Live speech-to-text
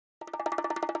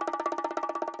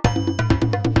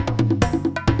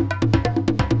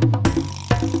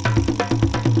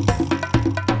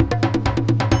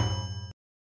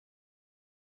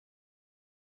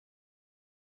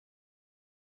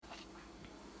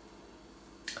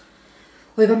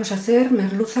Hoy vamos a hacer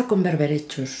merluza con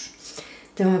berberechos.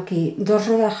 Tengo aquí 2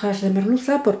 rodajas de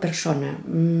merluza por persona.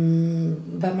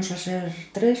 Vamos a ser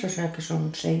 3, o sea que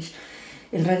son 6.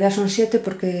 En realidad son 7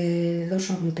 porque 2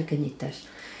 son muy pequeñitas.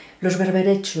 Los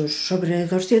berberechos sobre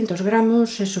 200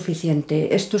 gramos es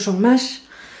suficiente. Estos son más,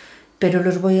 pero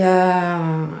los voy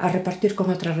a repartir con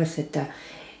otra receta.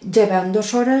 Llevan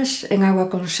 2 horas en agua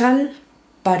con sal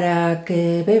para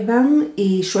que beban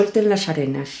y suelten las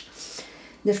arenas.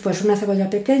 Después una cebolla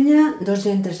pequeña, 2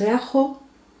 dientes de ajo,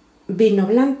 vino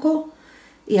blanco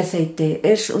y aceite.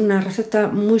 Es una receta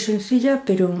muy sencilla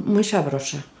pero muy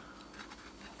sabrosa.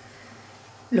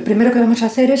 Lo primero que vamos a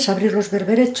hacer es abrir los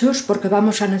berberechos porque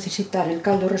vamos a necesitar el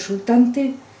caldo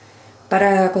resultante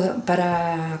para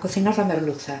cocinar la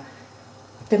merluza.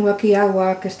 Tengo aquí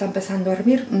agua que está empezando a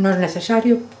hervir, no es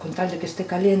necesario, con tal de que esté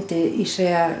caliente y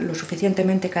sea lo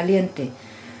suficientemente caliente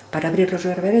para abrir los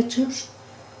berberechos.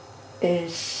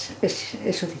 Es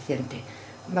suficiente.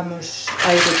 Vamos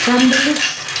a ir echándolos.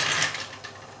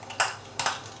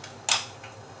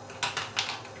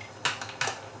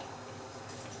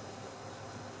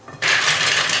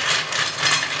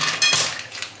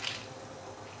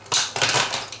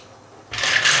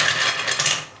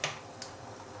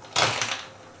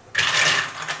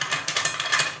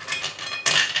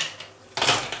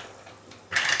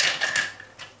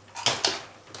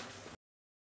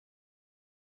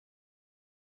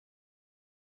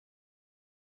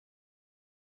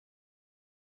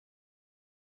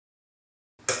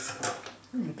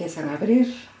 Empiezan a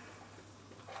abrir.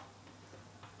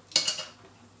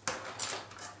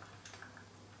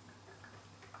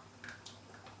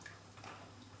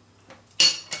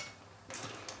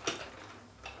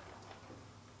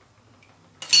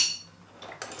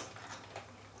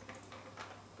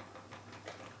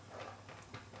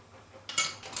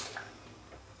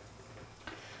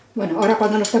 Bueno, ahora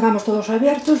cuando los tengamos todos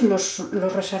abiertos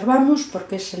los reservamos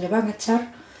porque se le van a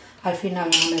echar al final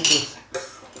a la merluza.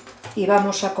 Y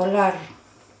vamos a colar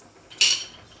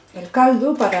el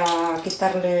caldo para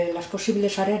quitarle las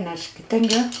posibles arenas que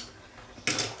tenga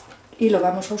y lo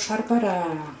vamos a usar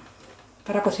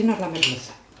para cocinar la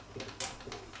merluza.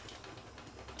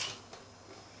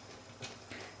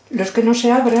 Los que no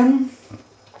se abran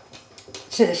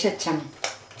se desechan.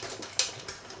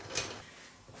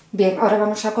 Bien, ahora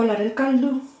vamos a colar el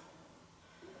caldo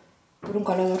por un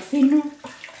colador fino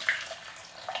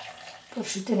por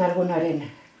si tiene alguna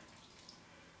arena.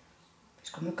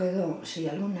 Como quedó, si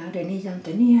alguna arenilla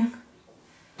tenía,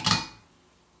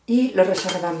 y lo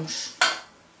reservamos.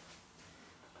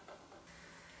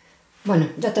 Bueno,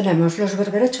 ya tenemos los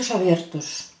berberechos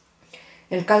abiertos,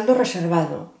 el caldo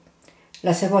reservado,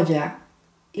 la cebolla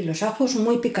y los ajos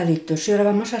muy picaditos, y ahora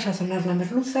vamos a sazonar la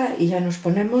merluza y ya nos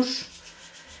ponemos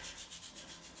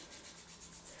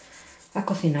a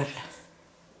cocinarla.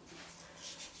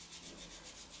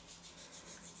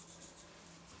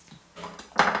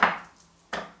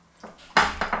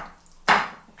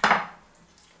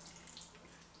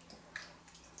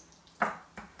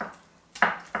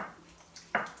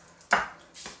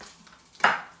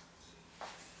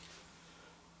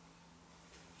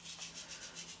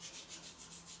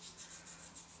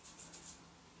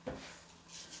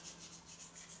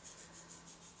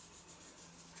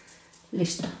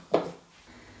 Listo.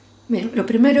 Bien, lo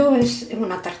primero es en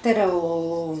una tartera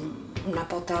o una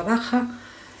pota baja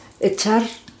echar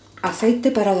aceite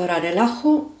para dorar el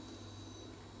ajo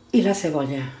y la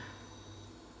cebolla.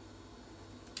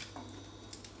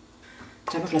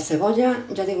 Echamos la cebolla,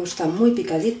 ya digo, está muy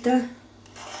picadita.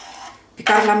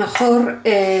 Picarla mejor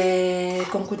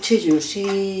con cuchillo.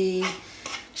 Si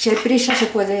hay prisa se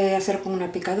puede hacer con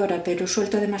una picadora, pero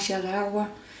suelta demasiada agua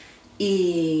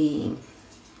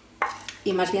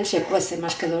y más bien se cuece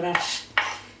más que dorarse.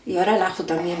 Y ahora el ajo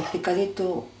también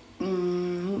picadito,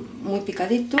 muy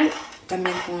picadito,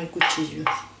 también con el cuchillo.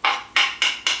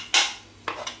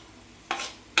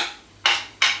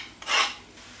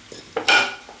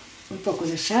 Un poco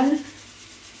de sal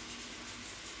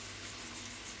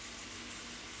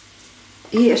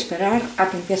y esperar a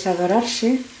que empiece a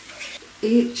dorarse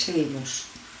y seguimos.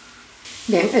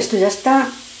 Bien, esto ya está.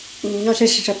 No sé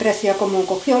si se aprecia cómo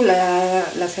cogió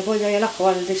la cebolla y el ajo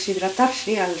al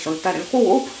deshidratarse, al soltar el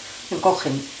jugo,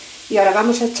 encogen. Y ahora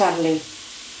vamos a echarle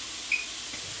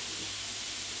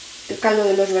el caldo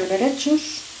de los berberechos,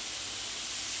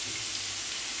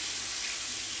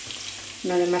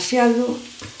 no demasiado,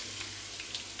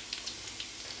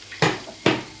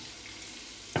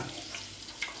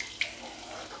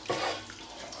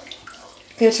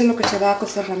 que es en lo que se va a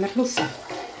cocer la merluza.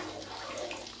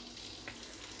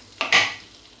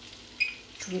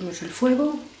 Subimos el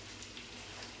fuego.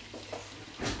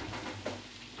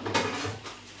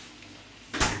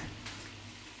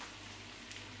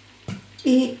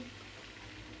 Y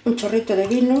un chorrito de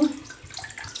vino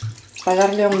para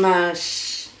darle aún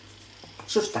más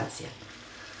sustancia.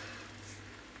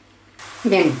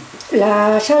 Bien,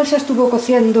 la salsa estuvo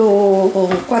cociendo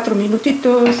 4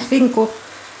 minutitos, 5,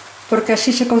 porque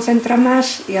así se concentra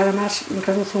más y además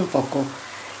reduce un poco.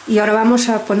 Y ahora vamos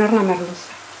a poner la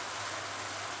merluza.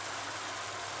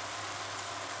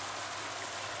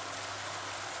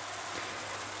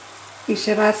 Y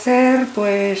se va a hacer,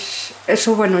 pues,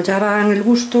 eso bueno, ya va en el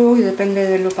gusto y depende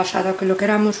de lo pasado que lo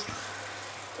queramos,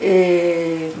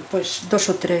 pues 2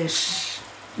 o 3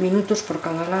 minutos por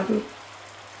cada lado.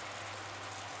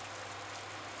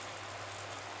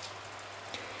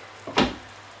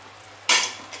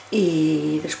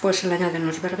 Y después se le añaden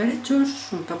los berberechos,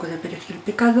 un poco de perejil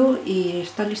picado y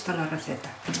está lista la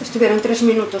receta. Estuvieron 3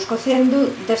 minutos cociendo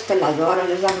de este lado, ahora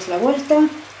les damos la vuelta.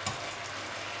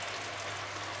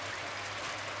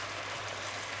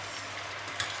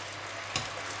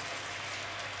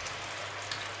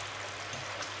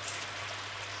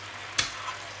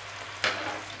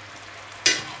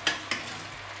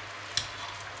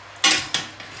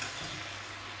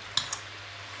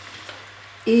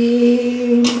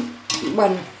 Y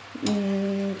bueno,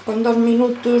 con 2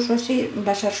 minutos o así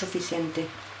va a ser suficiente.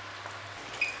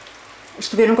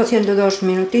 Estuvieron cociendo 2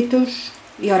 minutitos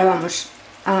y ahora vamos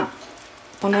a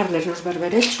ponerles los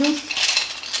berberechos.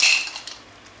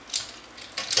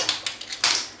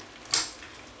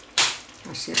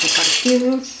 Así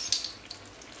repartidos.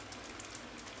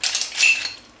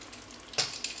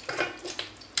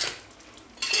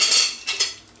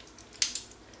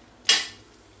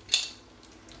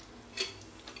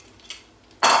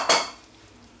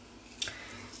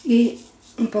 Y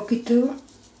un poquito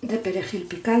de perejil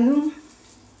picado.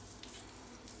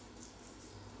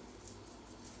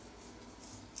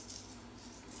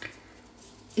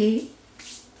 Y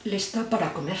lista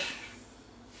para comer.